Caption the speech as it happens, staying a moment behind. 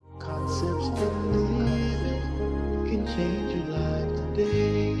change your life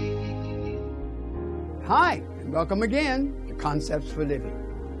today. Hi, and welcome again to Concepts for Living.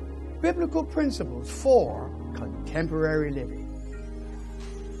 Biblical principles for contemporary living.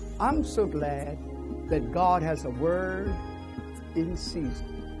 I'm so glad that God has a word in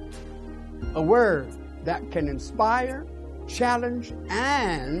season. A word that can inspire, challenge,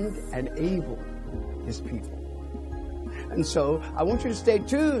 and enable His people. And so I want you to stay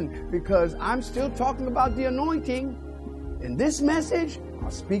tuned because I'm still talking about the anointing. In this message, I'll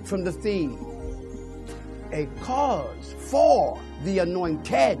speak from the theme, a cause for the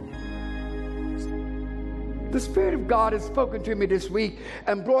anointed. The Spirit of God has spoken to me this week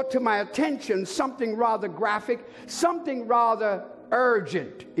and brought to my attention something rather graphic, something rather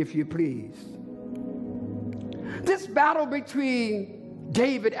urgent, if you please. This battle between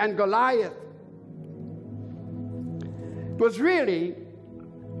David and Goliath was really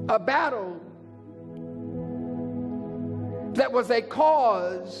a battle that was a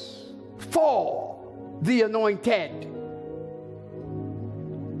cause for the anointed.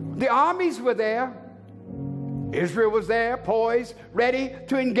 The armies were there. Israel was there, poised, ready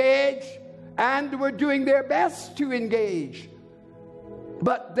to engage, and were doing their best to engage.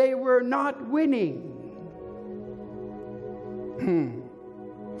 But they were not winning.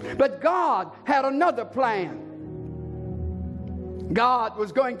 But God had another plan. God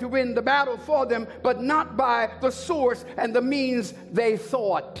was going to win the battle for them, but not by the source and the means they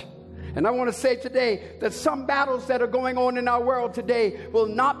thought. And I want to say today that some battles that are going on in our world today will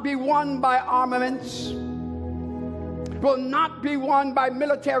not be won by armaments, will not be won by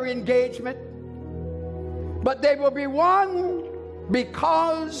military engagement, but they will be won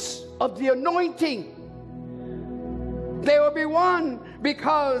because of the anointing. They will be won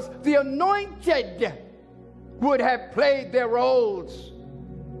because the anointed would have played their roles.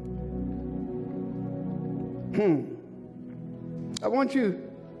 I want you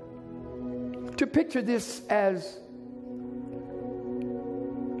to picture this as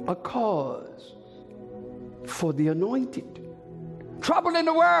a cause for the anointed. Trouble in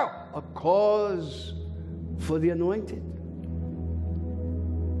the world, a cause for the anointed.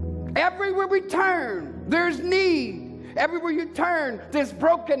 Everywhere we turn, there's need. Everywhere you turn, there's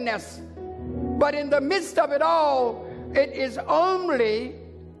brokenness. But in the midst of it all, it is only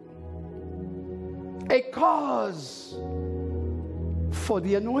a cause for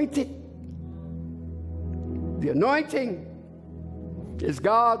the anointed. The anointing is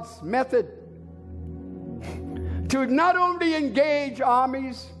God's method to not only engage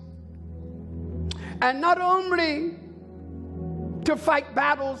armies and not only to fight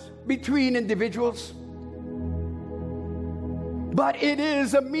battles between individuals, but it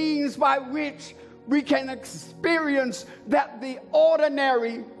is a means by which we can experience that the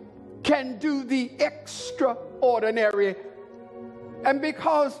ordinary can do the extraordinary. And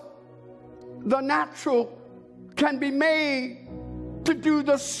because the natural can be made to do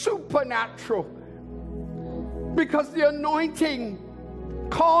the supernatural, because the anointing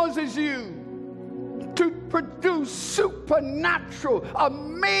causes you to produce supernatural,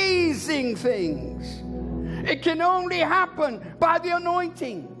 amazing things. It can only happen by the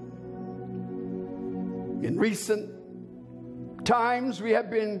anointing. In recent times, we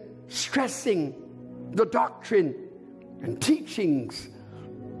have been stressing the doctrine and teachings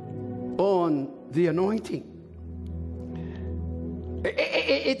on the anointing.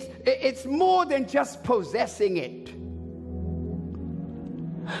 It's more than just possessing it.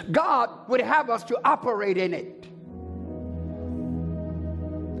 God would have us to operate in it.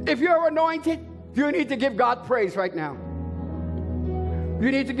 If you're anointed, you need to give God praise right now. You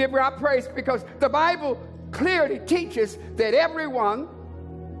need to give God praise because the Bible clearly teaches that everyone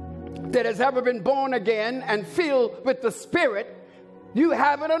that has ever been born again and filled with the Spirit, you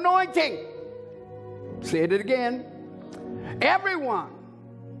have an anointing. Say it again. Everyone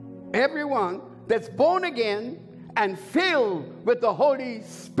that's born again and filled with the Holy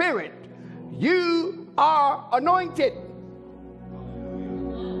Spirit, you are anointed.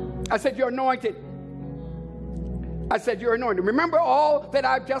 I said, you're anointed. I said, you're anointed. Remember all that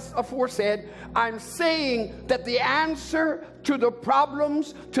I've just aforesaid. I'm saying that the answer to the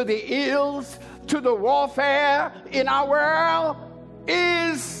problems, to the ills, to the warfare in our world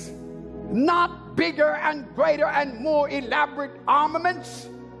is not bigger and greater and more elaborate armaments,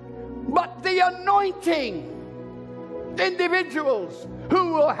 but the anointing. Individuals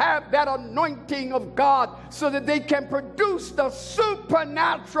who will have that anointing of God so that they can produce the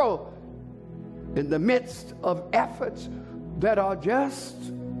supernatural in the midst of efforts that are just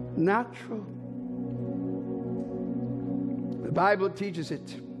natural. The Bible teaches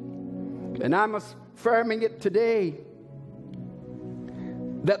it, and I'm affirming it today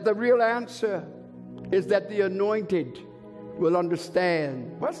that the real answer is that the anointed will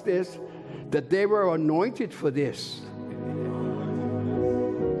understand. What's this? That they were anointed for this.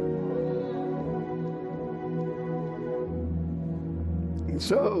 And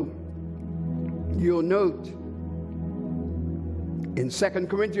so, you'll note in 2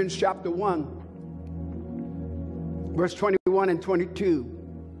 Corinthians chapter 1, verse 21 and 22.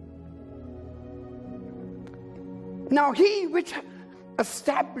 Now he which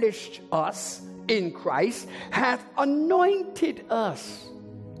established us in Christ hath anointed us,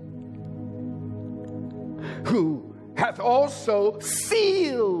 who hath also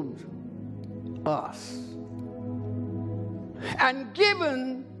sealed us, and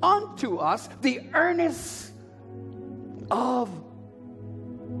given unto us the earnest of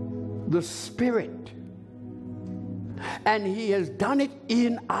the Spirit. And he has done it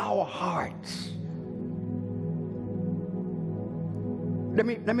in our hearts. Let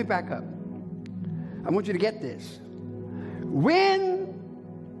me back up. I want you to get this. When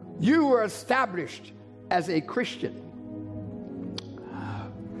you were established as a Christian,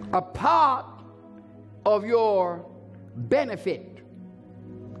 a part of your benefit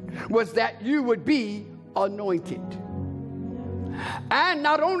was that you would be anointed. And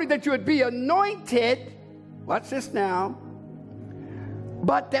not only that you would be anointed, watch this now,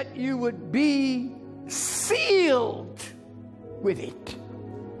 but that you would be sealed with it.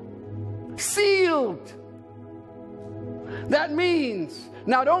 Sealed. That means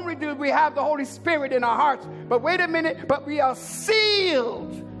not only do we have the Holy Spirit in our hearts, but wait a minute, but we are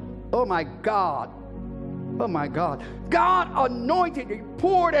sealed. Oh my God. Oh my God. God anointed you,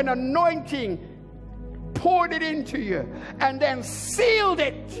 poured an anointing, poured it into you, and then sealed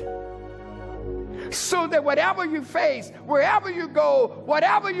it. So that whatever you face, wherever you go,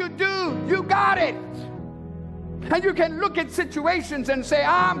 whatever you do, you got it. And you can look at situations and say,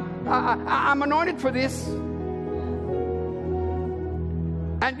 I'm anointed for this.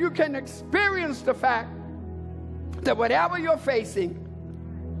 And you can experience the fact that whatever you're facing,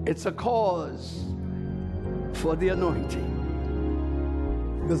 it's a cause for the anointing.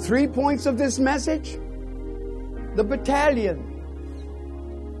 The 3 points of this message: the battalion,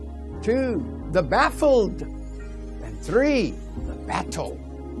 2, the baffled, and 3, the battle.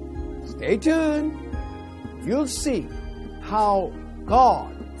 Stay tuned. You'll see how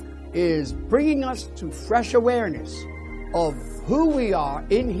God is bringing us to fresh awareness of who we are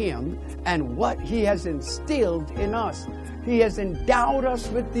in Him and what He has instilled in us. He has endowed us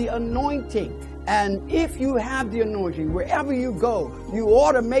with the anointing. And if you have the anointing, wherever you go, you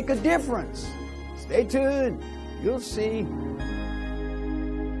ought to make a difference. Stay tuned. You'll see.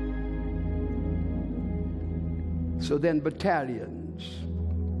 So then battalions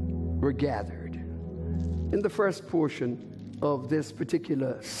were gathered. In the first portion of this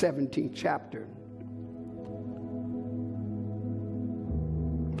particular 17th chapter,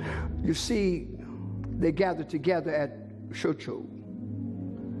 you see, they gathered together at Shocho.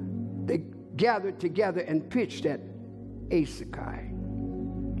 They gathered together and pitched at Asakai.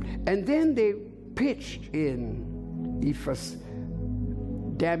 And then they pitched in Ephas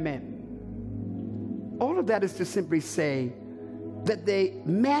Damim. All of that is to simply say that they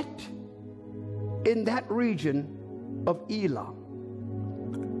met in that region of Elam,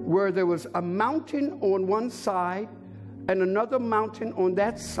 where there was a mountain on one side and another mountain on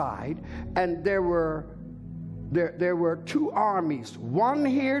that side, and there were 2 armies, one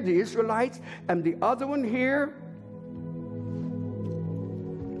here, the Israelites, and the other one here,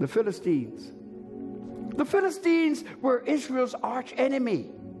 the Philistines. The Philistines were Israel's arch enemy.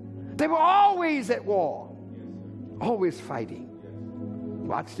 They were always at war, always fighting.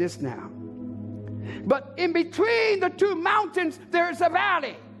 Watch this now. But in between the 2 mountains, there's a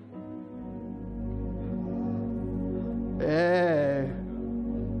valley.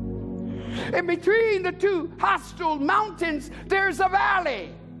 In between the 2 hostile mountains, there's a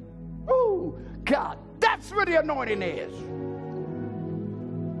valley. Oh, God, that's where the anointing is.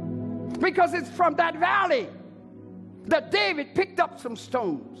 Because it's from that valley that David picked up some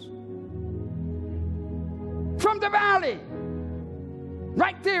stones. From the valley.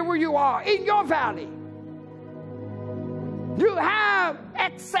 Right there where you are, in your valley. You have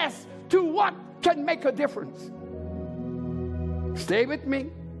access to what can make a difference. Stay with me.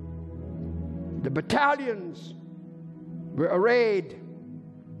 The battalions were arrayed.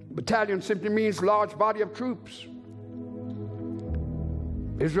 Battalion simply means large body of troops.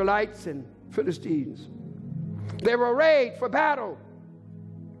 Israelites and Philistines. They were arrayed for battle.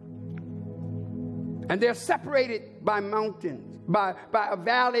 And they're separated by mountains, by a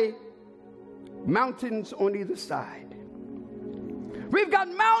valley, mountains on either side. We've got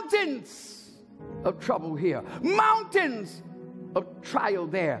mountains of trouble here, mountains of trial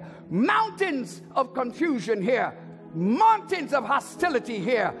there, mountains of confusion here, mountains of hostility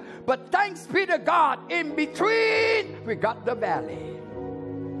here. But thanks be to God, in between, we got the valley.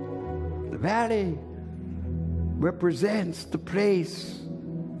 The valley represents the place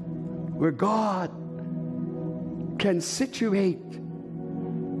where God can situate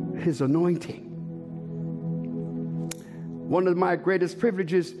his anointing. One of my greatest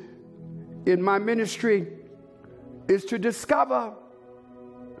privileges in my ministry is to discover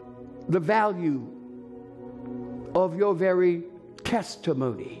the value of your very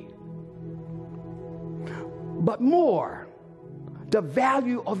testimony, but more, the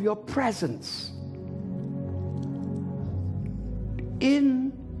value of your presence.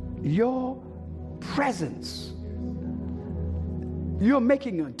 In your presence, you're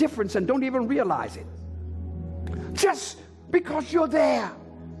making a difference and don't even realize it. Just because you're there.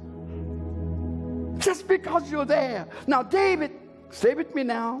 Just because you're there. Now, David, stay with me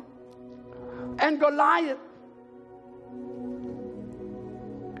now, and Goliath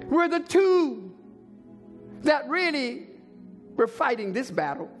were the two that really were fighting this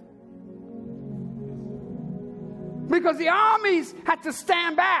battle. Because the armies had to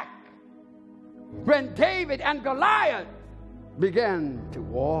stand back when David and Goliath began to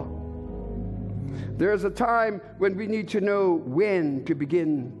war. There's a time when we need to know when to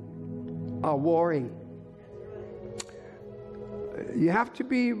begin our warring. You have to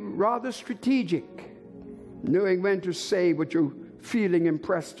be rather strategic, knowing when to say what you're feeling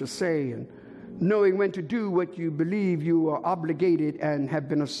impressed to say, and knowing when to do what you believe you are obligated and have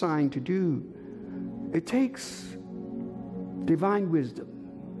been assigned to do. It takes divine wisdom.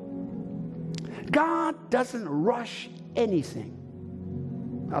 God doesn't rush anything.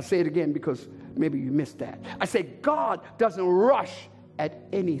 I'll say it again because maybe you missed that. I say God doesn't rush at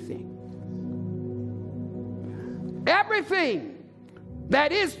anything. Everything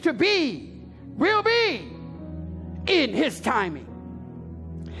that is to be will be in his timing.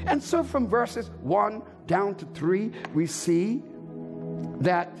 And so from verses 1 down to 3, we see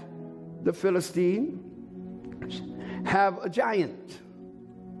that the Philistines have a giant.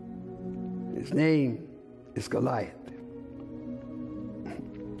 His name is Goliath.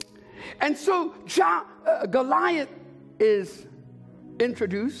 And so Goliath is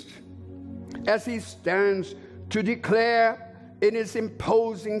introduced as he stands to declare in his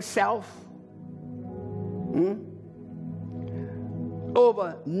imposing self,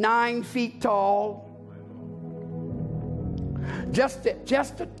 over 9 feet tall, just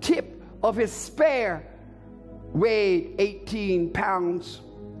the tip of his spear weighed 18 pounds.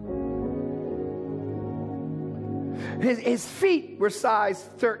 His feet were size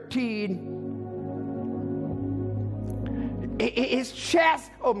 13. His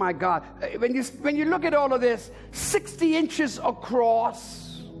chest, oh my God, when you look at all of this, 60 inches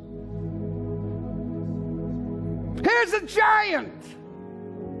across. Here's a giant.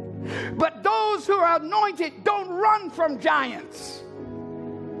 But those who are anointed don't run from giants.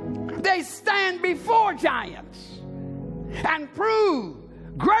 They stand before giants and prove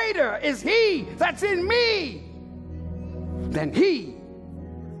greater is he that's in me than he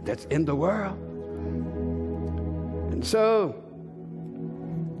that's in the world. And so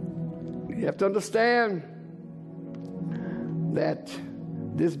you have to understand that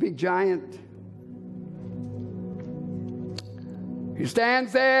this big giant, he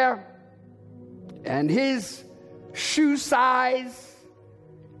stands there, and his shoe size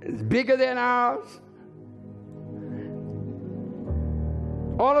is bigger than ours.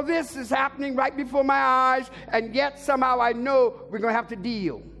 All of this is happening right before my eyes, and yet somehow I know we're going to have to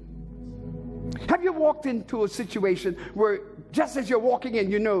deal. Have you walked into a situation where just as you're walking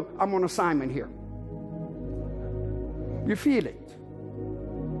in, you know, I'm on assignment here? You feel it.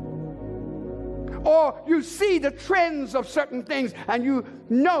 Or you see the trends of certain things and you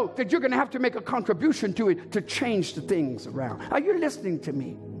know that you're going to have to make a contribution to it to change the things around. Are you listening to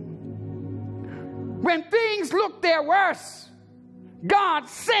me? When things look their worst, God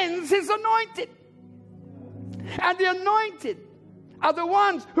sends his anointed. And the anointed are the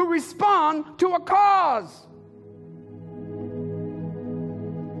ones who respond to a cause.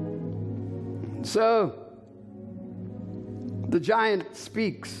 So, the giant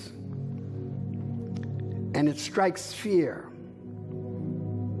speaks, and it strikes fear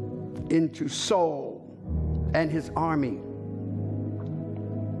into Saul and his army.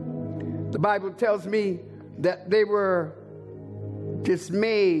 The Bible tells me that they were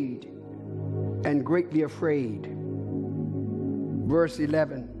dismayed and greatly afraid. Verse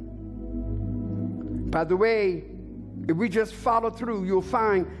 11. By the way, if we just follow through, you'll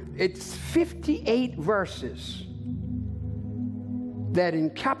find it's 58 verses that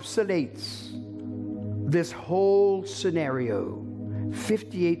encapsulates this whole scenario.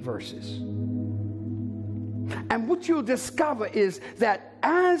 58 verses. And what you'll discover is that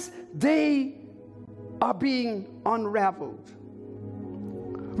as they are being unraveled,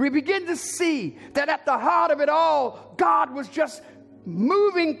 we begin to see that at the heart of it all, God was just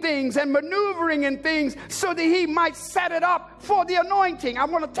moving things and maneuvering in things so that he might set it up for the anointing. I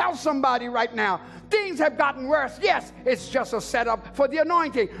want to tell somebody right now, things have gotten worse. Yes, it's just a setup for the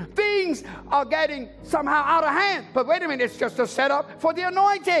anointing. Things are getting somehow out of hand. But wait a minute, it's just a setup for the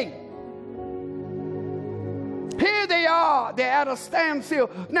anointing. Here they are. They're at a standstill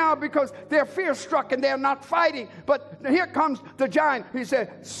now because they're fear-struck and they're not fighting. But here comes the giant. He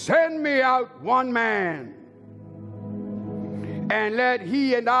said, send me out one man, and let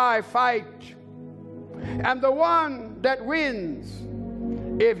he and I fight. And the one that wins,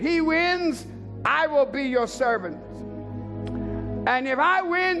 if he wins, I will be your servant. And if I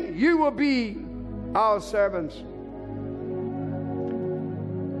win, you will be our servants.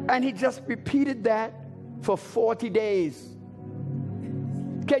 And he just repeated that for 40 days.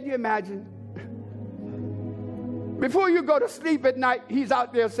 Can you imagine? Before you go to sleep at night, he's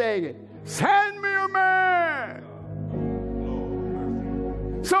out there saying it. Send me a man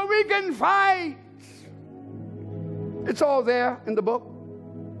so we can fight. It's all there in the book.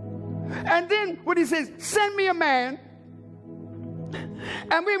 And then when he says, send me a man,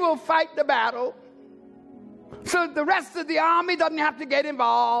 and we will fight the battle, so the rest of the army doesn't have to get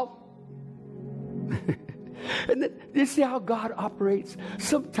involved. And then, you see how God operates?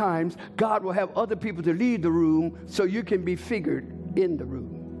 Sometimes God will have other people to lead the room so you can be figured in the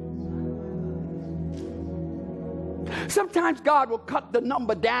room. Sometimes God will cut the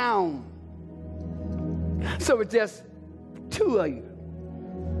number down so it's just two of you.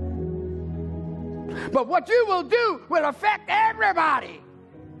 But what you will do will affect everybody.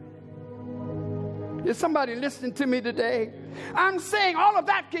 Is somebody listening to me today? I'm saying all of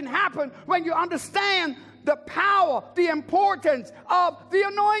that can happen when you understand the power, the importance of the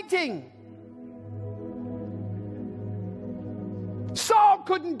anointing. Saul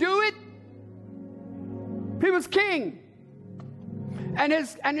couldn't do it. He was king. And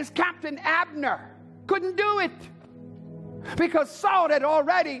his captain Abner couldn't do it because Saul had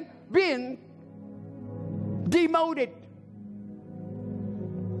already been demoted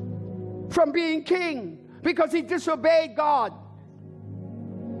from being king because he disobeyed God.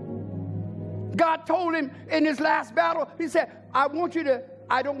 God told him in his last battle, he said, I don't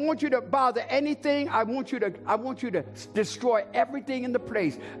want you to bother anything. I want you to destroy everything in the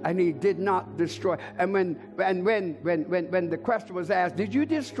place. And he did not destroy. And when the question was asked, did you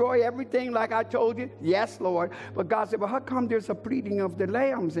destroy everything like I told you? Yes, Lord. But God said, well, how come there's a bleating of the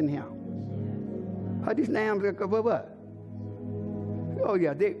lambs in here? How these lambs are what? Oh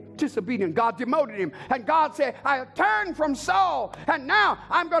yeah, they disobedient. God demoted him. And God said, I turned from Saul, and now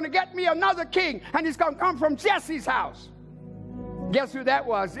I'm going to get me another king, and he's going to come from Jesse's house. Guess who that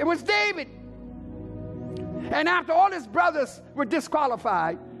was? It was David. And after all his brothers were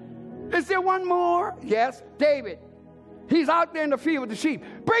disqualified, is there one more? Yes, David. He's out there in the field with the sheep.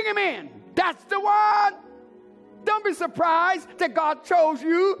 Bring him in. That's the one. Don't be surprised that God chose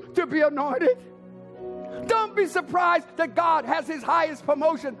you to be anointed. Don't be surprised that God has his highest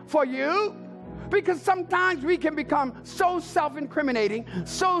promotion for you. Because sometimes we can become so self-incriminating,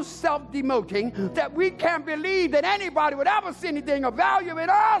 so self-demoting, that we can't believe that anybody would ever see anything of value in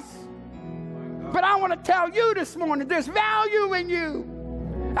us. But I want to tell you this morning, there's value in you.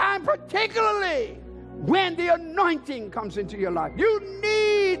 And particularly when the anointing comes into your life. You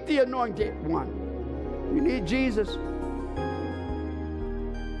need the anointed one. You need Jesus.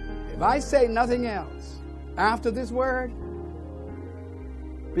 If I say nothing else after this word,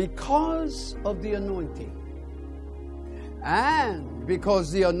 because of the anointing and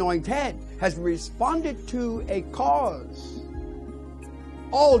because the anointed has responded to a cause,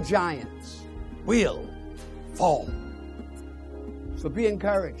 all giants will fall. So be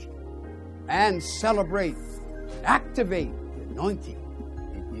encouraged and celebrate, activate the anointing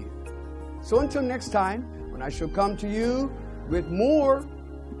in you. So until next time, when I shall come to you with more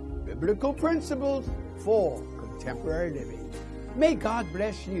biblical principles for contemporary living. May God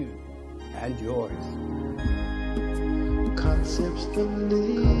bless you and yours. Concepts of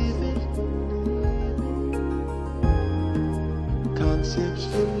living.